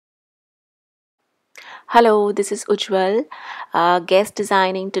Hello, this is Ujjwal, guest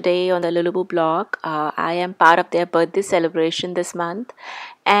designing today on the Lulupu blog. I am part of their birthday celebration this month,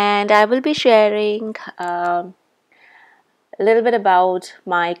 and I will be sharing a little bit about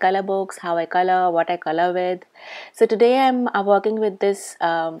my color books, how I color, what I color with. So today I'm working with this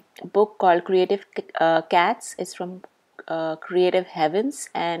book called Creative Cats. It's from Creative Heavens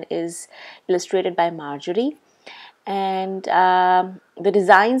and is illustrated by Marjorie. And the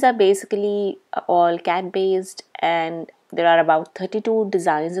designs are basically all cat based, and there are about 32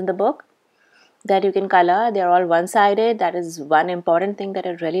 designs in the book that you can color. They're all one sided. That is one important thing that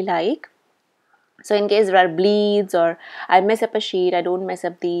I really like. So in case there are bleeds or I mess up a sheet, I don't mess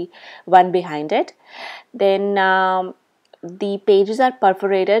up the one behind it. Then the pages are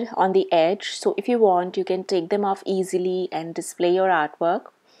perforated on the edge, so if you want you can take them off easily and display your artwork.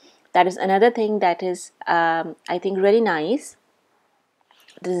 That is another thing that is I think really nice.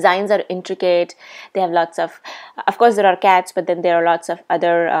 The designs are intricate. They have lots of course there are cats, but then there are lots of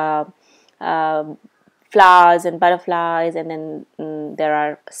other uh, flowers and butterflies, and then there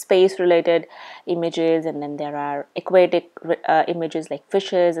are space related images, and then there are aquatic images like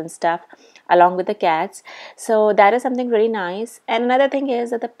fishes and stuff along with the cats. So that is something really nice. And another thing is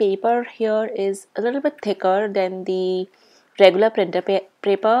that the paper here is a little bit thicker than the regular printer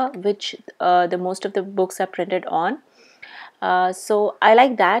paper, which the most of the books are printed on. So I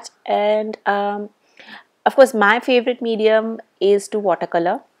like that. And of course my favorite medium is to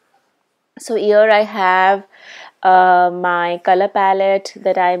watercolor. So here I have my color palette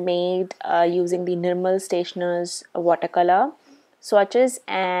that I made using the Nirmal Stationer's watercolor swatches,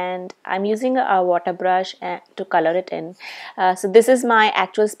 and I'm using a water brush to color it in. So this is my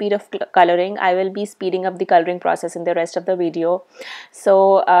actual speed of coloring. I will be speeding up the coloring process in the rest of the video,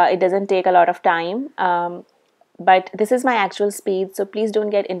 so it doesn't take a lot of time. But this is my actual speed, so please don't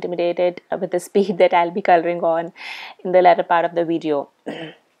get intimidated with the speed that I'll be coloring on in the latter part of the video.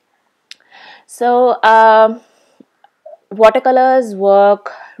 So watercolors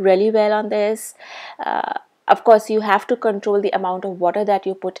work really well on this. Of course you have to control the amount of water that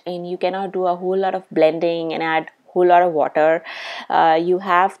you put in. You cannot do a whole lot of blending and add whole lot of water. You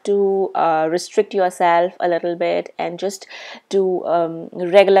have to restrict yourself a little bit and just do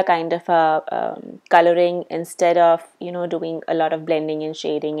regular kind of coloring instead of doing a lot of blending and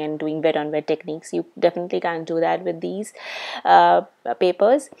shading and doing wet on wet techniques. You definitely can't do that with these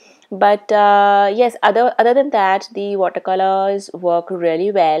papers. But yes, other than that, the watercolors work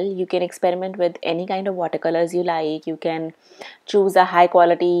really well. You can experiment with any kind of watercolors you like. You can choose a high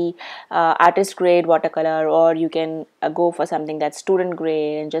quality artist grade watercolor, or you can go for something that's student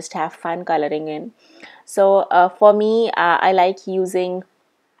grade and just have fun coloring in. So for me, I like using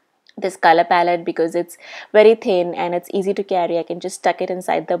this color palette because it's very thin and it's easy to carry. I can just tuck it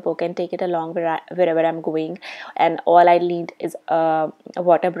inside the book and take it along wherever I'm going, and all I need is a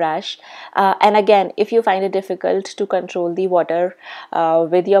water brush. And again, if you find it difficult to control the water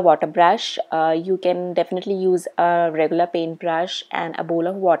with your water brush, you can definitely use a regular paintbrush and a bowl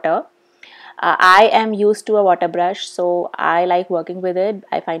of water. I am used to a water brush, so I like working with it.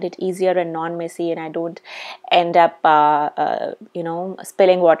 I find it easier and non-messy, and I don't end up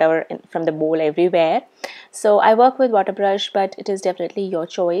spilling water from the bowl everywhere. So I work with water brush, but it is definitely your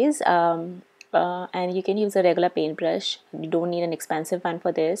choice. And you can use a regular paintbrush. You don't need an expensive one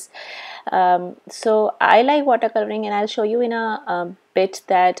for this. So I like watercoloring, and I'll show you in a bit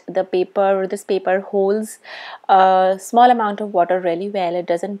that this paper holds a small amount of water really well. It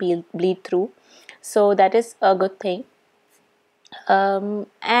doesn't bleed through, so that is a good thing.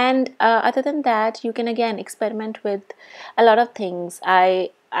 And other than that, you can again experiment with a lot of things. I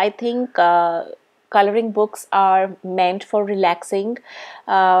think coloring books are meant for relaxing.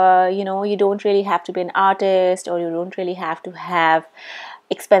 You don't really have to be an artist, or you don't really have to have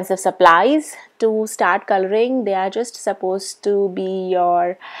expensive supplies to start coloring. They are just supposed to be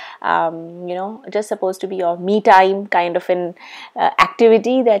your just supposed to be your me time kind of an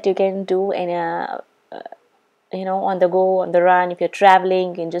activity that you can do in a on the go, on the run. If you're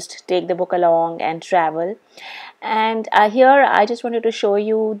traveling, you can just take the book along and travel. And here I just wanted to show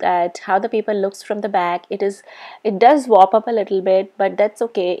you that how the paper looks from the back. It does warp up a little bit, but that's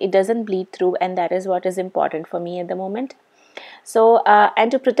okay. It doesn't bleed through, and that is what is important for me at the moment. So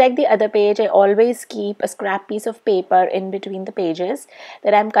and to protect the other page, I always keep a scrap piece of paper in between the pages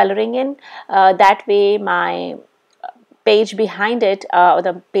that I'm coloring in. That way my page behind it or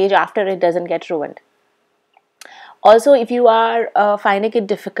the page after it doesn't get ruined. Also, if you are finding it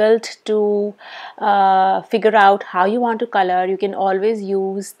difficult to figure out how you want to color, you can always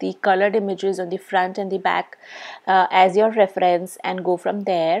use the colored images on the front and the back as your reference and go from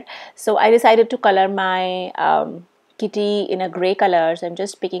there. So I decided to color my kitty in a gray color. So I'm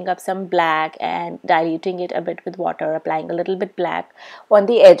just picking up some black and diluting it a bit with water, applying a little bit black on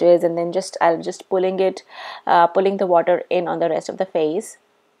the edges, and then I'll just pulling the water in on the rest of the face.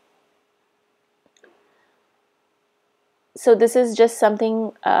 So this is just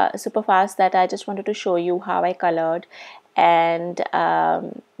something super fast that I just wanted to show you how I colored. And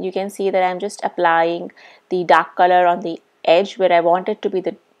you can see that I'm just applying the dark color on the edge where I want it to be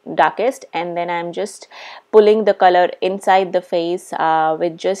the darkest, and then I'm just pulling the color inside the face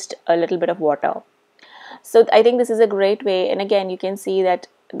with just a little bit of water. So I think this is a great way, and again you can see that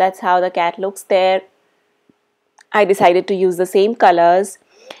that's how the cat looks there. I decided to use the same colors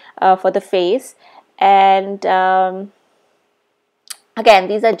for the face, and again,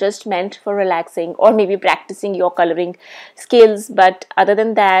 these are just meant for relaxing or maybe practicing your coloring skills, but other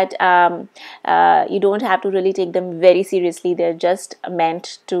than that, you don't have to really take them very seriously. They're just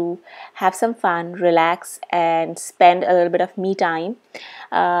meant to have some fun, relax, and spend a little bit of me time.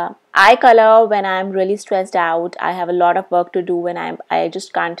 I color when I'm really stressed out. I have a lot of work to do when I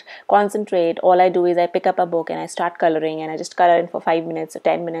just can't concentrate. All I do is I pick up a book and I start coloring, and I just color in for 5 minutes or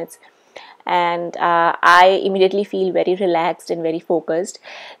 10 minutes, and I immediately feel very relaxed and very focused.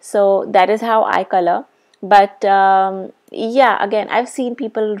 So that is how I color. But yeah, again, I've seen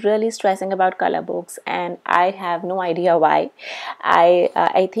people really stressing about color books, and I have no idea why.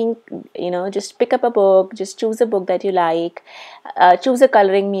 I think, just pick up a book, just choose a book that you like, choose a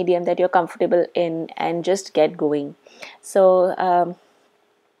coloring medium that you're comfortable in, and just get going. So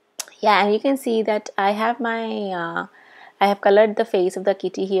yeah, and you can see that I have colored the face of the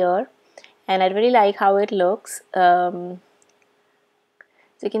kitty here, and I really like how it looks. So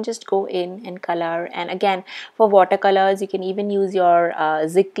you can just go in and color. And again, for watercolors, you can even use your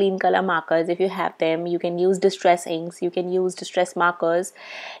Zig Clean color markers if you have them. You can use distress inks, you can use distress markers,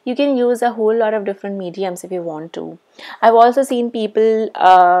 you can use a whole lot of different mediums if you want to. I've also seen people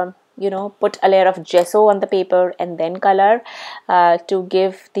put a layer of gesso on the paper and then color to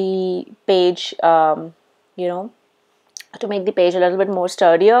give the page to make the page a little bit more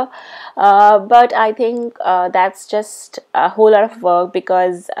sturdier, but I think that's just a whole lot of work,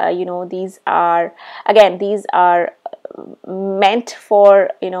 because these are meant for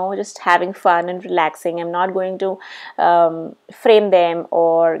just having fun and relaxing. I'm not going to frame them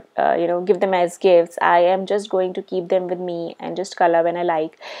or give them as gifts. I am just going to keep them with me and just color when I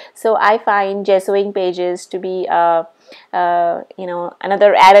like. So I find gessoing pages to be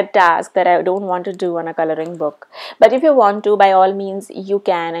another added task that I don't want to do on a coloring book. But if you want to, by all means you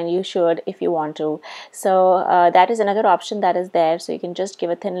can, and you should if you want to. So that is another option that is there. So you can just give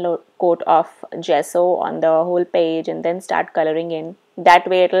a thin coat of gesso on the whole page and then start coloring in. That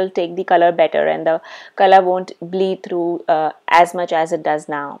way it will take the color better, and the color won't bleed through as much as it does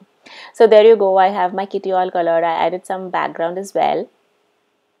now. So there you go, I have my kitty all colored. I added some background as well.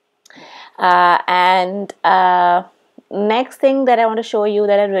 And next thing that I want to show you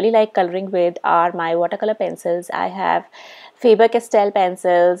that I really like coloring with are my watercolor pencils. I have Faber-Castell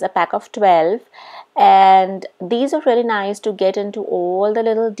pencils, a pack of 12, and these are really nice to get into all the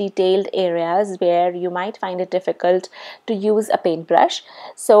little detailed areas where you might find it difficult to use a paintbrush.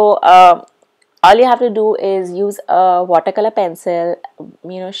 So all you have to do is use a watercolor pencil,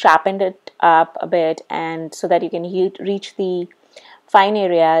 sharpen it up a bit, and so that you can reach the fine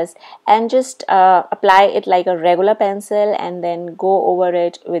areas, and just apply it like a regular pencil and then go over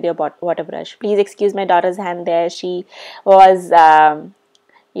it with your water brush. Please excuse my daughter's hand there. She was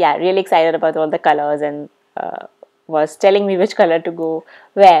really excited about all the colors and was telling me which color to go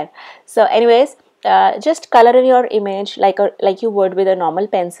where. So anyways, just color in your image like you would with a normal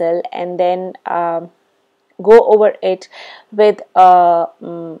pencil, and then go over it with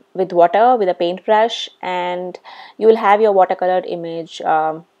water, with a paintbrush, and you will have your watercolored image,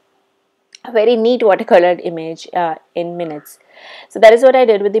 a very neat watercolored image in minutes. So that is what I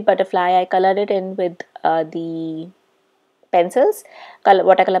did with the butterfly. I colored it in with the pencils,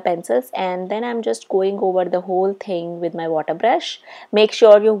 watercolor pencils, and then I'm just going over the whole thing with my water brush. Make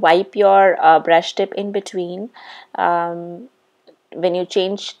sure you wipe your brush tip in between when you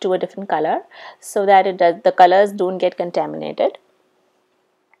change to a different color, so that the colors don't get contaminated.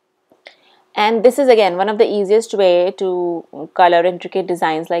 And this is again one of the easiest way to color intricate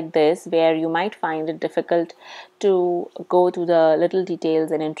designs like this, where you might find it difficult to go to the little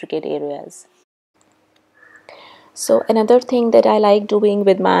details and intricate areas. So another thing that I like doing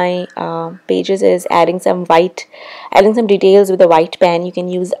with my pages is adding some details with a white pen. You can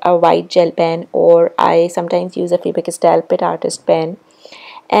use a white gel pen, or I sometimes use a Faber-Castell Pit Artist pen,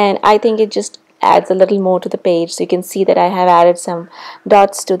 and I think it just adds a little more to the page. So you can see that I have added some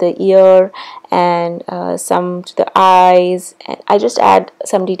dots to the ear and some to the eyes, and I just add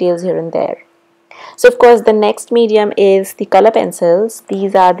some details here and there. So of course the next medium is the color pencils.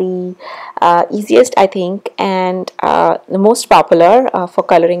 These are the easiest, I think, and the most popular for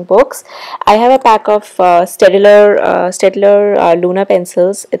coloring books. I have a pack of Staedtler Luna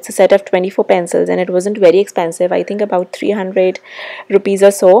pencils. It's a set of 24 pencils, and it wasn't very expensive. I think about 300 rupees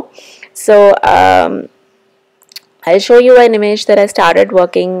or so. So I'll show you an image that I started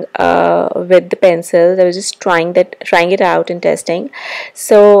working with the pencils. I was just trying it out and testing.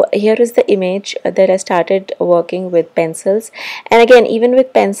 So here is the image that I started working with pencils. And again, even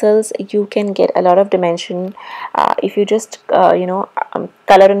with pencils, you can get a lot of dimension if you just color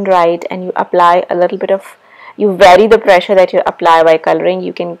and write, and you apply a little bit of, you vary the pressure that you apply by coloring.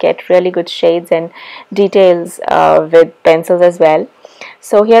 You can get really good shades and details with pencils as well.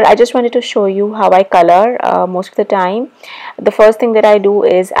 So here I just wanted to show you how I color most of the time. The first thing that I do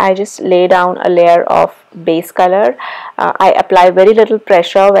is I just lay down a layer of base color. I apply very little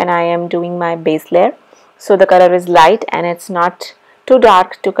pressure when I am doing my base layer, so the color is light and it's not too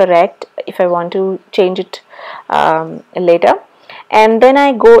dark to correct if I want to change it later. And then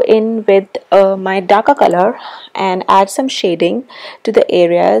I go in with my darker color and add some shading to the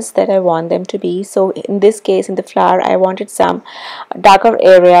areas that I want them to be. So in this case, in the flower, I wanted some darker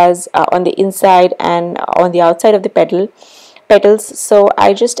areas on the inside and on the outside of the petals. So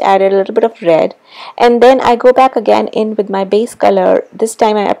I just added a little bit of red, and then I go back again in with my base color. This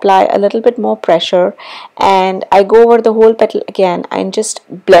time I apply a little bit more pressure, and I go over the whole petal again and just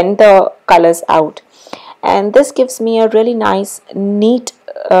blend the colors out. And this gives me a really nice, neat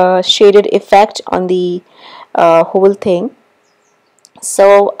shaded effect on the whole thing.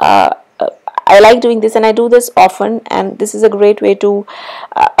 So I like doing this, and I do this often, and this is a great way to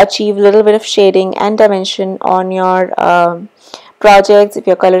achieve a little bit of shading and dimension on your projects if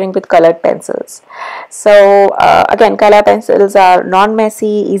you're coloring with colored pencils. So again, color pencils are non-messy,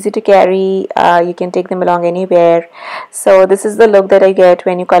 easy to carry, you can take them along anywhere. So this is the look that I get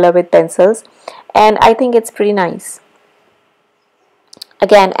when you color with pencils, and I think it's pretty nice.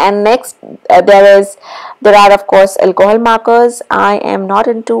 Again, and next there are of course alcohol markers. I am not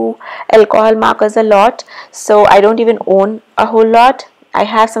into alcohol markers a lot, so I don't even own a whole lot. I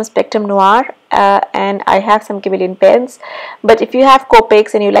have some Spectrum Noir and I have some Chameleon pens, but if you have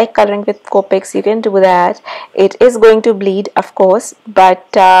Copics and you like coloring with Copics, you can do that. It is going to bleed, of course, but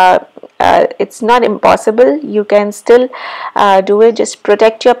it's not impossible. You can still do it. Just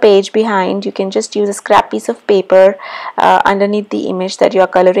protect your page behind. You can just use a scrap piece of paper underneath the image that you are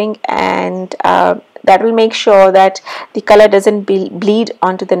coloring, and that will make sure that the color doesn't bleed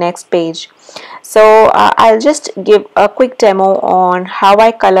onto the next page. So I'll just give a quick demo on how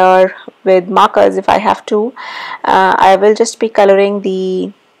I color with markers if I have to. I will just be coloring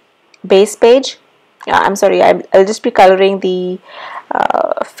the base page. I'm sorry, I'll just be coloring the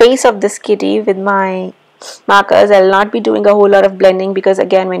face of this kitty with my markers. I'll not be doing a whole lot of blending, because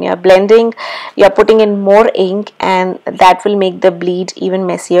again, when you're blending, you're putting in more ink, and that will make the bleed even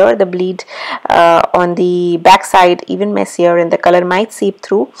messier, the bleed on the back side even messier, and the color might seep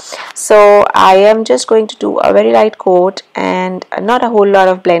through. So I am just going to do a very light coat and not a whole lot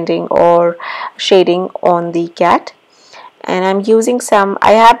of blending or shading on the cat. And I'm using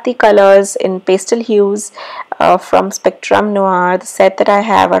I have the colors in pastel hues from Spectrum Noir. The set that I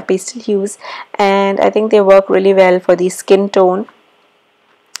have are pastel hues, and I think they work really well for the skin tone.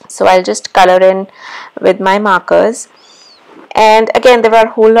 So I'll just color in with my markers. And again, there are a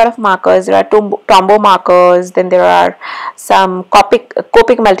whole lot of markers. There are Tombow markers, then there are some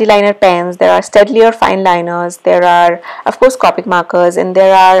Copic multi-liner pens, there are Staedtler fine liners, there are of course Copic markers, and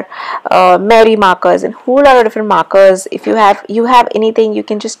there are Mary markers, and a whole lot of different markers. If you have anything, you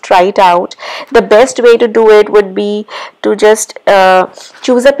can just try it out. The best way to do it would be to just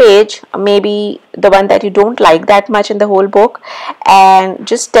choose a page, maybe the one that you don't like that much in the whole book, and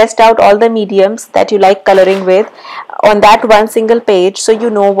just test out all the mediums that you like coloring with on that one single page, so you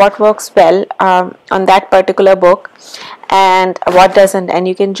know what works well on that particular book and what doesn't, and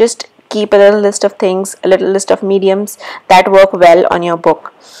you can just keep a little list of things, a little list of mediums that work well on your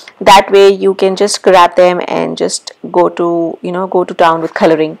book. That way you can just grab them and just go to town with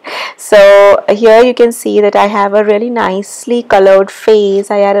coloring. So here you can see that I have a really nicely colored face.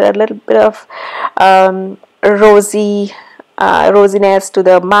 I added a little bit of rosy rosiness to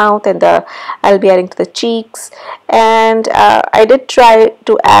the mouth, and I'll be adding to the cheeks. And I did try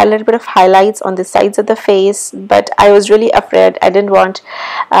to add a little bit of highlights on the sides of the face, but I was really afraid. I didn't want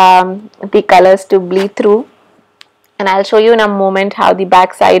the colors to bleed through. And I'll show you in a moment how the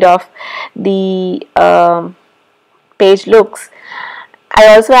back side of the page looks. I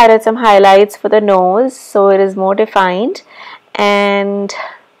also added some highlights for the nose so it is more defined, and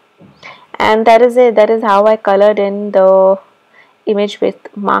that is it. That is how I colored in the image with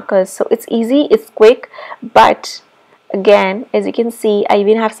markers. So it's easy, it's quick, but again, as you can see, I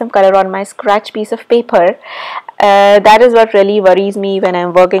even have some color on my scratch piece of paper. That is what really worries me when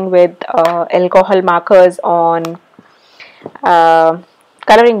I'm working with alcohol markers on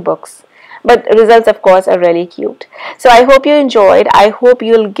coloring books. But results, of course, are really cute. So I hope you enjoyed. I hope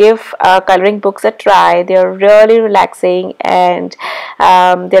you'll give coloring books a try. They're really relaxing, and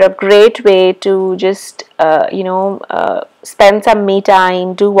they're a great way to just spend some me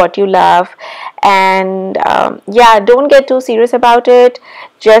time, do what you love, and yeah, don't get too serious about it.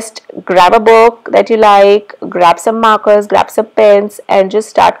 Just grab a book that you like, grab some markers, grab some pens, and just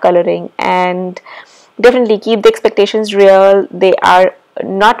start coloring. And definitely keep the expectations real. They are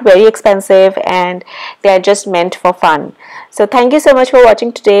not very expensive, and they are just meant for fun. So thank you so much for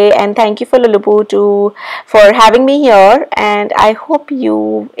watching today, and thank you for Lulupu for having me here, and I hope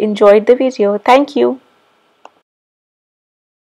you enjoyed the video. Thank you.